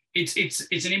 So it's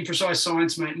an imprecise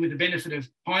science, mate. And with the benefit of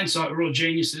hindsight, we're all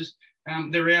geniuses.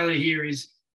 The reality here is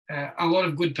a lot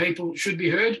of good people should be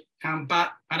heard,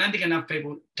 but I don't think enough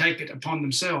people take it upon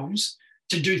themselves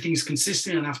to do things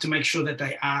consistently enough to make sure that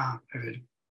they are heard.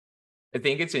 I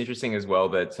think it's interesting as well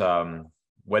that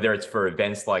whether it's for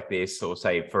events like this, or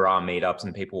say for our meetups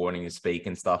and people wanting to speak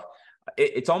and stuff,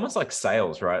 it's almost like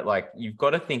sales, right? Like you've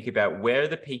got to think about where are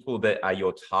the people that are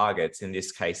your targets. In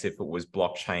this case, if it was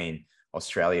Blockchain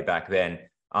Australia back then,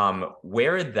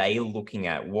 where are they looking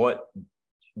at? What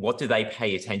do they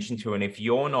pay attention to? And if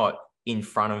you're not in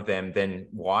front of them, then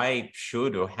why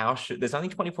should or how should? There's only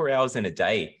 24 hours in a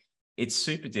day. It's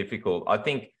super difficult. I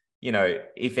think, you know,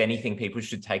 if anything, people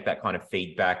should take that kind of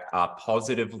feedback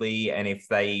positively. And if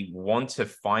they want to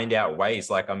find out ways,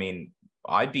 like, I mean,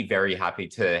 I'd be very happy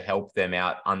to help them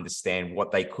out, understand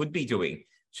what they could be doing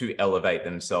to elevate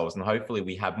themselves. And hopefully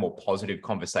we have more positive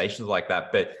conversations like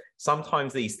that. But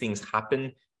sometimes these things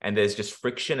happen and there's just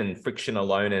friction, and friction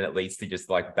alone, and it leads to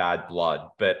just like bad blood.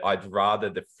 But I'd rather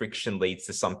the friction leads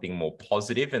to something more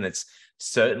positive, and it's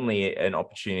certainly an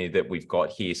opportunity that we've got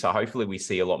here. So hopefully we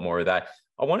see a lot more of that.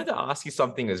 I wanted to ask you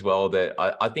something as well that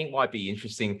I think might be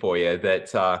interesting for you,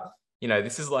 that, you know,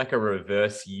 this is like a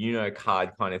reverse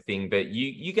card kind of thing, but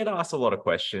you get asked a lot of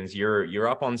questions. You're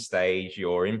up on stage,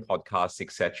 you're in podcasts,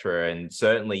 etc. And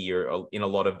certainly you're in a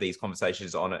lot of these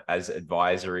conversations on as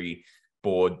advisory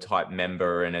board type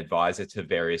member and advisor to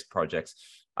various projects.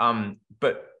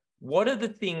 But what are the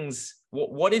things,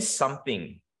 what is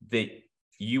something that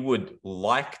you would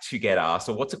like to get asked,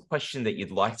 or what's a question that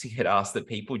you'd like to get asked that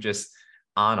people just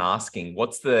aren't asking?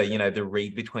 What's the, you know, the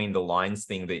read between the lines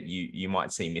thing that you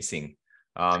might see missing?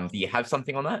 Do you have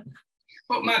something on that?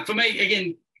 Well, Mark, for me,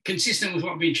 again, consistent with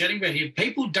what we've been chatting about here,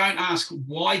 people don't ask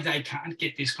why they can't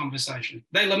get this conversation.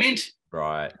 They lament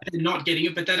not getting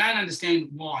it, but they don't understand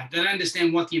why. They don't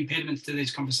understand what the impediments to these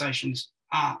conversations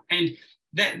are. And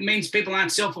that means people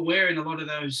aren't self-aware in a lot of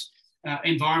those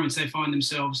environments they find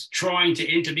themselves trying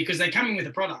to enter, because they're coming with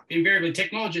a product. Invariably,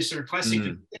 technologists are a classic.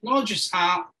 Technologists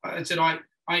are,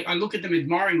 I look at them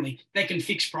admiringly. They can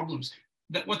fix problems.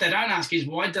 But what they don't ask is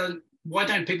why don't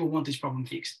people want this problem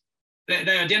fixed?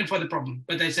 They identify the problem,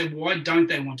 but they say, why don't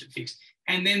they want it fixed?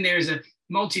 And then there is a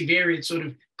multivariate sort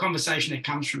of conversation that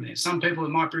comes from there. Some people, it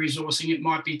might be resourcing, it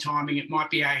might be timing, it might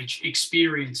be age,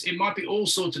 experience, it might be all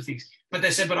sorts of things. But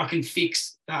they say, but I can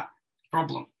fix that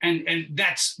problem. And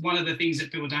that's one of the things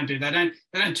that people don't do. They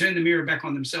don't turn the mirror back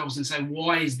on themselves and say,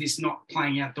 why is this not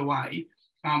playing out the way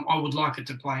I would like it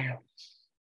to play out?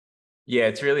 Yeah,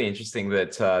 it's really interesting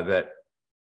that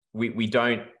we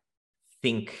don't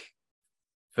think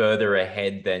further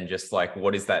ahead than just like,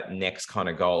 what is that next kind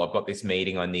of goal? I've got this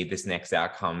meeting, I need this next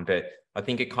outcome. But I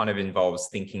think it kind of involves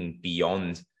thinking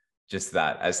beyond just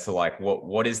that as to like,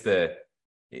 what is the,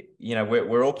 you know,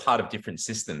 we're all part of different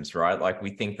systems, right? Like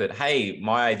we think that, hey,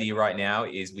 my idea right now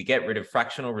is we get rid of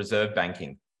fractional reserve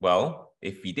banking. Well,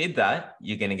 if you did that,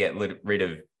 you're going to get rid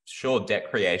of, sure, debt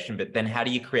creation, but then how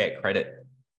do you create credit?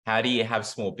 How do you have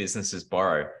small businesses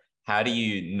borrow? How do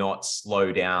you not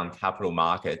slow down capital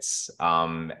markets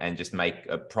and just make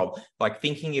a problem? Like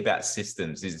thinking about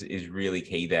systems is really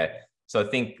key there. So I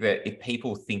think that if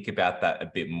people think about that a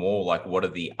bit more, like what are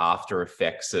the after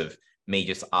effects of me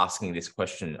just asking this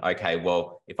question? Okay,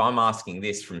 well, if I'm asking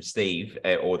this from Steve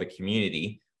or the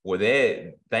community, well,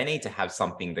 they need to have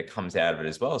something that comes out of it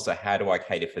as well. So how do I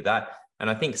cater for that? And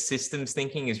I think systems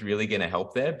thinking is really going to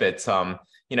help there. But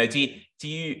you know,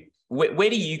 where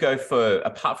do you go for,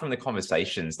 apart from the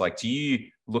conversations, like do you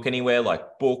look anywhere like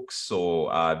books or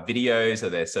videos? Are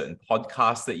there certain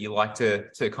podcasts that you like to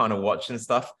kind of watch and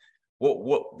stuff?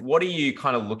 What are you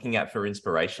kind of looking at for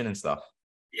inspiration and stuff?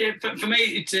 Yeah, for me,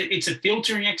 it's a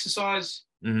filtering exercise.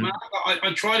 Mm-hmm.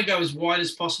 I try to go as wide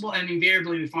as possible, and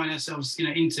invariably we find ourselves, you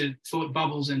know, into thought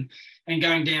bubbles and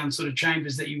going down sort of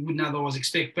chambers that you wouldn't otherwise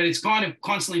expect. But it's kind of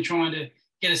constantly trying to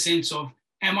get a sense of,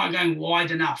 am I going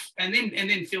wide enough? And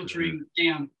then filtering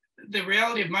down. The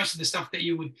reality of most of the stuff that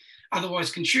you would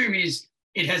otherwise consume is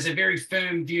it has a very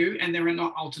firm view, and there are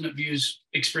not alternate views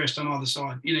expressed on either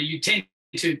side. You know, you tend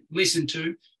to listen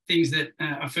to things that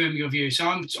affirm your view. So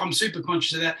I'm super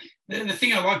conscious of that. The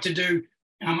thing I like to do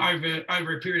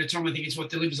over a period of time, I think it's what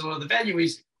delivers a lot of the value,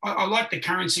 is I like the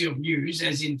currency of news,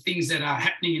 as in things that are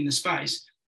happening in the space,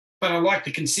 but I like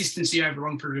the consistency over a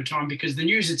long period of time, because the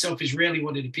news itself is rarely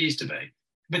what it appears to be.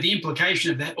 But the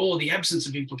implication of that, or the absence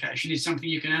of implication, is something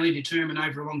you can only determine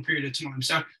over a long period of time.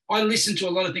 So I listen to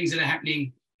a lot of things that are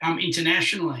happening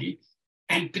internationally,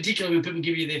 and particularly when people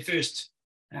give you their first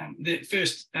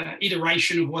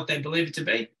iteration of what they believe it to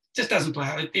be, it just doesn't play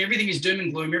out. Everything is doom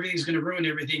and gloom. Everything's going to ruin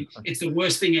everything. It's the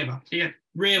worst thing ever. Yeah,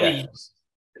 rarely.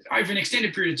 Over an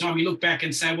extended period of time, you look back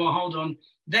and say, well, hold on,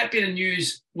 that bit of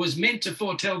news was meant to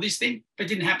foretell this thing, but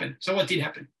didn't happen. So what did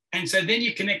happen? And so then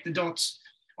you connect the dots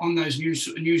on those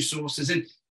news sources. And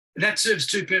that serves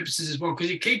two purposes as well,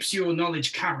 because it keeps your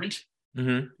knowledge current.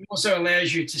 Mm-hmm. It also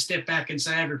allows you to step back and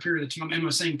say, over a period of time, am I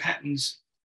seeing patterns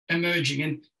emerging?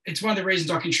 And it's one of the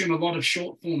reasons I consume a lot of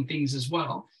short form things as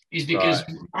well, is because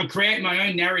I create my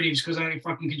own narratives, because if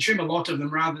I can consume a lot of them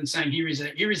rather than saying here is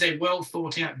a well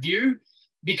thought out view,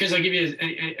 because I give you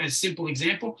a simple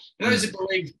example. For those that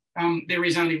believe there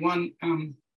is only one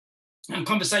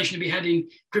conversation to be had in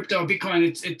crypto or Bitcoin,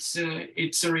 it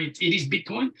is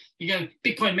Bitcoin. You go,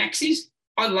 Bitcoin maxis.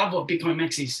 I love what Bitcoin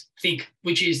maxis think,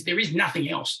 which is there is nothing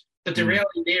else. But the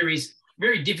reality there is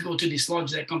very difficult to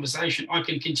dislodge that conversation. I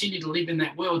can continue to live in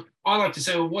that world. I like to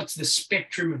say, well, what's the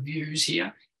spectrum of views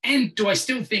here? And do I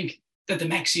still think that the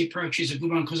maxi approach is a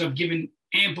good one, because I've given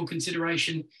ample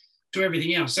consideration to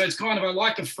everything else? So it's kind of, I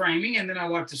like a framing, and then I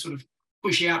like to sort of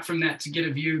push out from that to get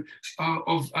a view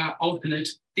of alternate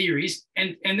theories,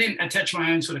 and then attach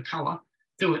my own sort of colour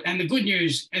to it. And the good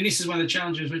news, and this is one of the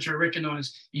challenges which I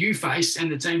recognise you face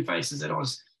and the team faces at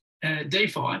Oz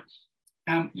DeFi,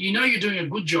 you know you're doing a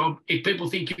good job if people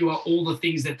think you are all the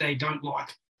things that they don't like.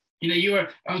 You know,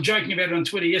 I was joking about it on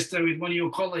Twitter yesterday with one of your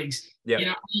colleagues. Yep. You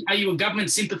know, are you a government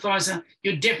sympathiser?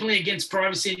 You're definitely against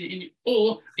privacy,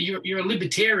 or you're a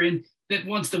libertarian that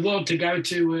wants the world to go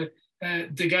to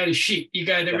shit. You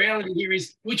go, the reality here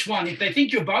is, which one? If they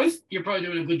think you're both, you're probably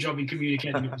doing a good job in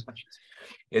communicating your positions.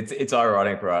 It's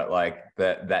ironic, right? Like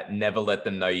that never let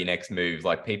them know your next move.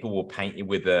 Like people will paint you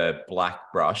with a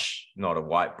black brush, not a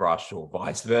white brush, or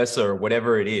vice versa, or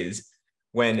whatever it is,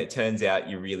 when it turns out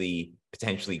you're really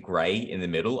potentially gray in the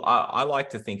middle. I like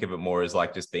to think of it more as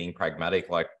like just being pragmatic,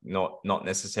 like not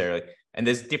necessarily. And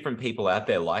there's different people out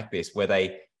there like this, where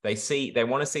they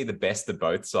want to see the best of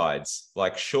both sides.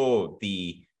 Like, sure,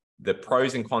 the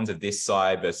pros and cons of this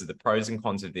side versus the pros and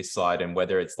cons of this side, and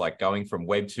whether it's like going from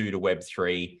Web 2 to Web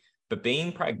 3, but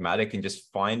being pragmatic and just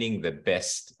finding the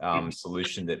best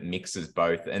solution that mixes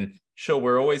both. And sure,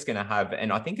 we're always going to have,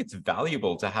 and I think it's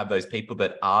valuable to have those people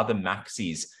that are the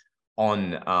maxis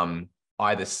on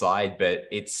either side, but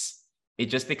it's it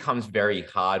just becomes very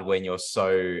hard when you're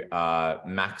so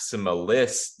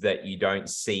maximalist that you don't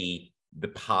see the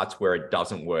parts where it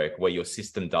doesn't work, where your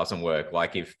system doesn't work.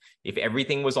 Like if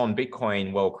everything was on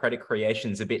Bitcoin, well, credit creation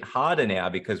is a bit harder now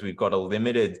because we've got a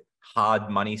limited hard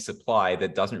money supply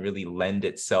that doesn't really lend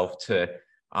itself to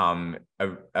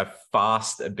a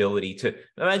fast ability to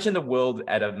imagine the world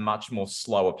at a much more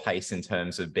slower pace in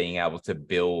terms of being able to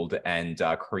build and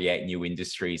create new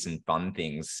industries and fund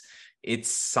things. It's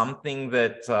something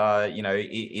that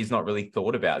is not really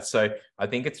thought about. So I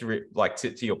think it's like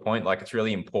to your point, like it's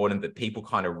really important that people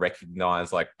kind of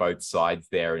recognize like both sides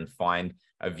there and find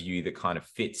a view that kind of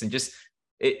fits. And just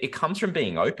it comes from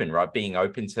being open, right? Being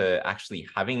open to actually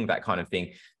having that kind of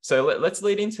thing. So let's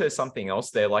lead into something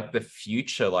else there, like the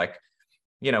future. Like,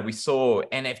 we saw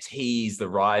NFTs, the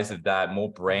rise of that,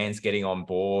 more brands getting on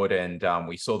board, and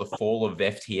we saw the fall of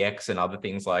FTX and other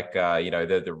things like,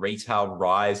 the retail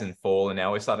rise and fall, and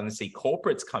now we're starting to see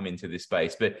corporates come into this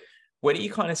space. But where do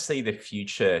you kind of see the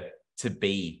future to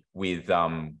be with,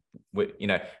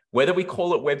 whether we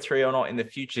call it Web3 or not in the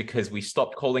future, because we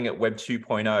stopped calling it Web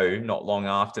 2.0 not long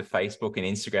after Facebook and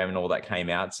Instagram and all that came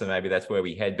out. So maybe that's where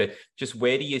we head. But just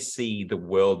where do you see the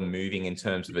world moving in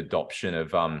terms of adoption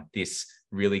of this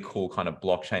really cool kind of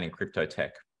blockchain and crypto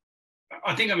tech?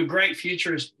 I think I'm a great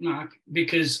futurist, Mark,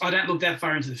 because I don't look that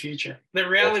far into the future. The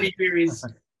reality here is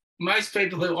most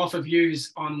people who offer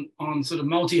views on sort of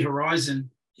multi-horizon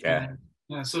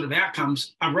sort of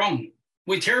outcomes are wrong.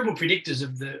 We're terrible predictors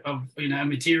of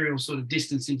material sort of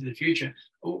distance into the future.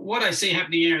 What I see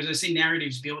happening here is I see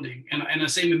narratives building and I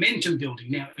see momentum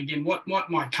building. Now, again, what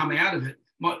might come out of it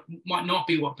might not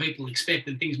be what people expect,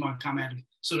 and things might come out of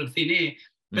sort of thin air.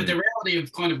 But the reality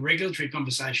of kind of regulatory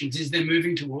conversations is they're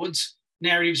moving towards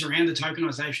narratives around the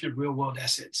tokenization of real world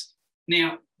assets.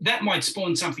 Now, that might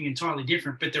spawn something entirely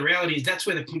different, but the reality is that's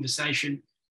where the conversation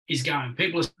is going.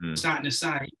 People are starting to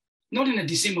say, not in a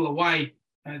dissimilar way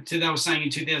to they were saying in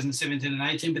 2017 and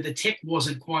 18, but the tech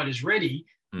wasn't quite as ready.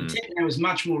 The tech now is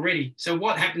much more ready. So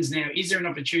what happens now? Is there an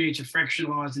opportunity to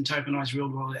fractionalize and tokenize real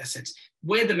world assets?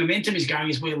 Where the momentum is going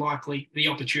is where likely the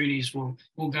opportunities will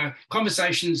go.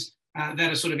 Conversations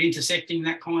that are sort of intersecting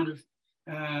that kind of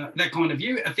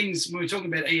view are things when we're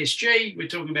talking about ESG, we're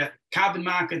talking about carbon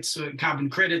markets, carbon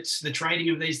credits, the trading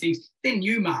of these things. They're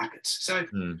new markets. So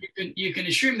you can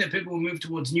assume that people will move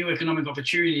towards new economic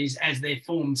opportunities as they're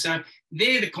formed. So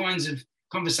they're the kinds of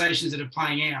conversations that are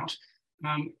playing out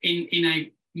in a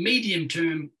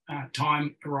medium-term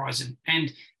time horizon.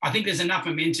 And I think there's enough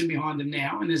momentum behind them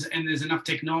now, and there's enough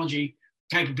technology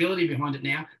capability behind it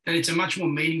now that it's a much more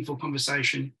meaningful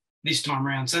conversation this time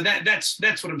around. So that's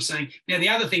what I'm saying. Now, the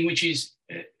other thing, which is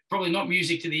probably not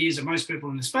music to the ears of most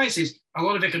people in the space, is a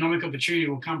lot of economic opportunity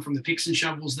will come from the picks and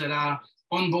shovels that are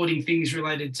onboarding things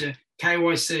related to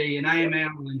KYC and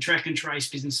AML and track and trace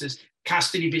businesses,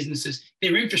 custody businesses,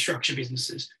 they're infrastructure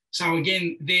businesses. So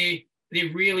again, there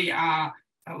really are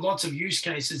lots of use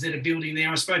cases that are building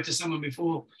there. I spoke to someone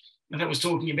before that was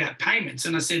talking about payments,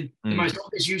 and I said the most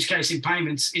obvious use case in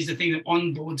payments is the thing that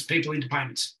onboards people into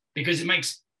payments because it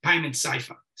makes payments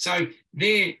safer. So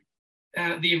they're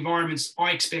the environments I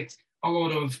expect a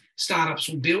lot of startups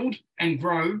will build and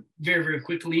grow very, very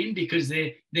quickly in, because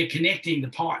they're connecting the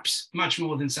pipes much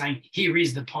more than saying, here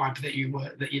is the pipe that you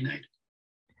need.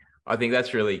 I think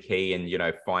that's really key.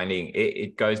 And, finding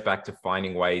it goes back to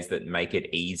finding ways that make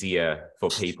it easier for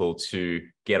people to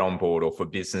get on board, or for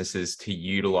businesses to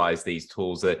utilize these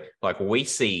tools that, like, we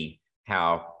see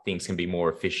how things can be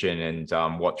more efficient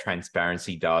and what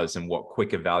transparency does and what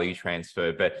quicker value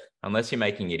transfer. But unless you're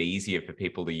making it easier for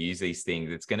people to use these things,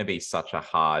 it's going to be such a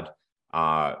hard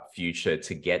future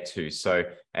to get to. So,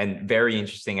 and very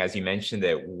interesting, as you mentioned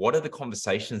there, what are the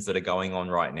conversations that are going on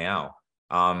right now?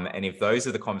 And if those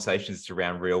are the conversations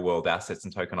around real world assets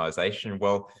and tokenization,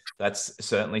 well, that's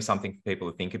certainly something for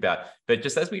people to think about. But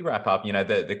just as we wrap up,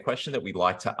 the question that we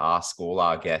like to ask all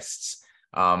our guests,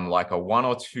 like a 1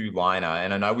 or 2 liner,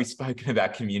 and I know we've spoken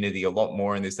about community a lot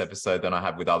more in this episode than I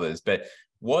have with others, but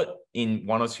what in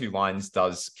 1 or 2 lines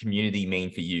does community mean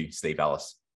for you, Steve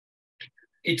Vallas?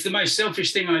 It's the most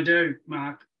selfish thing I do,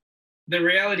 Mark. The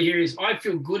reality here is I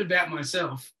feel good about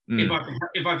myself if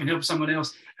I can help someone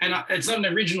else. And it's not an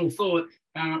original thought.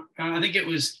 I think it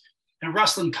was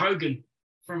Ruslan Kogan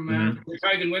from the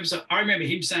Kogan website. I remember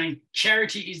him saying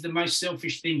charity is the most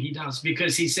selfish thing he does,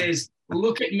 because he says,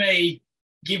 look at me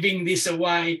giving this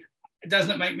away. It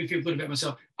doesn't make me feel good about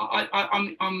myself.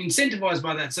 I'm incentivized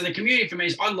by that. So the community for me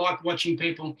is, I like watching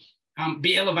people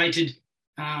be elevated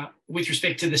with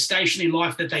respect to the station in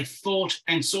life that they thought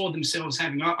and saw themselves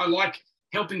having. I like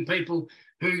helping people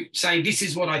who say, this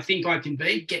is what I think I can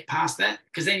be, get past that.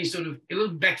 Because then you sort of, a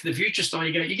little Back to the Future style,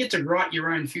 you get to write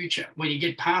your own future when you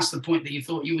get past the point that you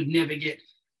thought you would never get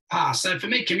past. So for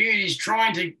me, community is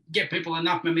trying to get people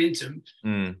enough momentum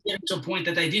get to a point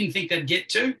that they didn't think they'd get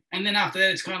to. And then after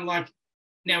that, it's kind of like,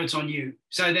 now it's on you.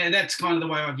 So that's kind of the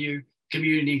way I view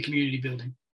community and community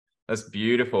building. That's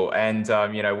beautiful. And,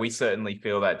 we certainly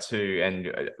feel that too.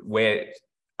 And we're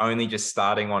only just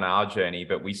starting on our journey,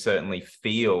 but we certainly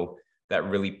feel that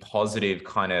really positive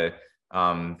kind of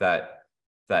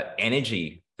that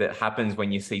energy that happens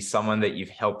when you see someone that you've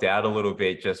helped out a little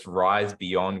bit just rise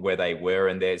beyond where they were,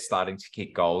 and they're starting to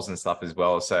kick goals and stuff as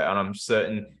well. So, and I'm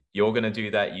certain you're going to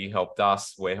do that. You helped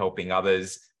us, we're helping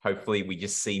others. Hopefully we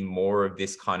just see more of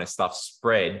this kind of stuff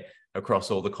spread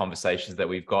across all the conversations that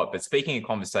we've got. But speaking of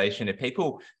conversation, if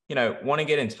people, want to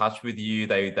get in touch with you,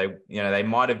 they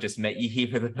might have just met you here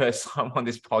for the first time on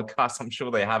this podcast. I'm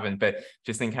sure they haven't, but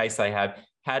just in case they have,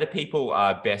 how do people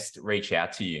best reach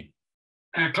out to you?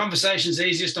 Conversation's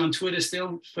easiest on Twitter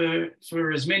still.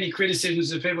 For as many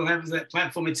criticisms as people have of that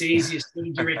platform, it's easiest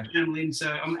to direct channel in. So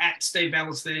I'm at Steve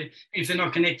Vallas there. If they're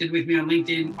not connected with me on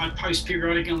LinkedIn, I post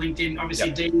periodically on LinkedIn.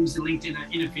 Obviously, DMs and LinkedIn are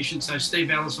inefficient. So Steve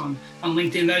Vallas on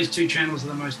LinkedIn, those two channels are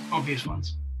the most obvious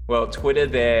ones. Well, Twitter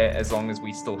there, as long as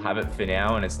we still have it for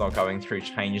now and it's not going through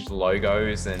changed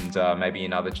logos and maybe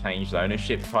another changed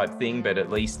ownership type thing, but at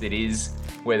least it is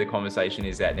where the conversation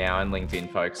is at now, and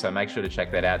LinkedIn, folks. So make sure to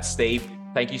check that out. Steve,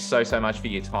 thank you so much for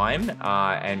your time,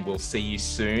 and we'll see you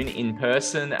soon in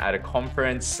person at a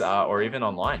conference or even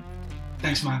online.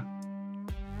 Thanks, Mark.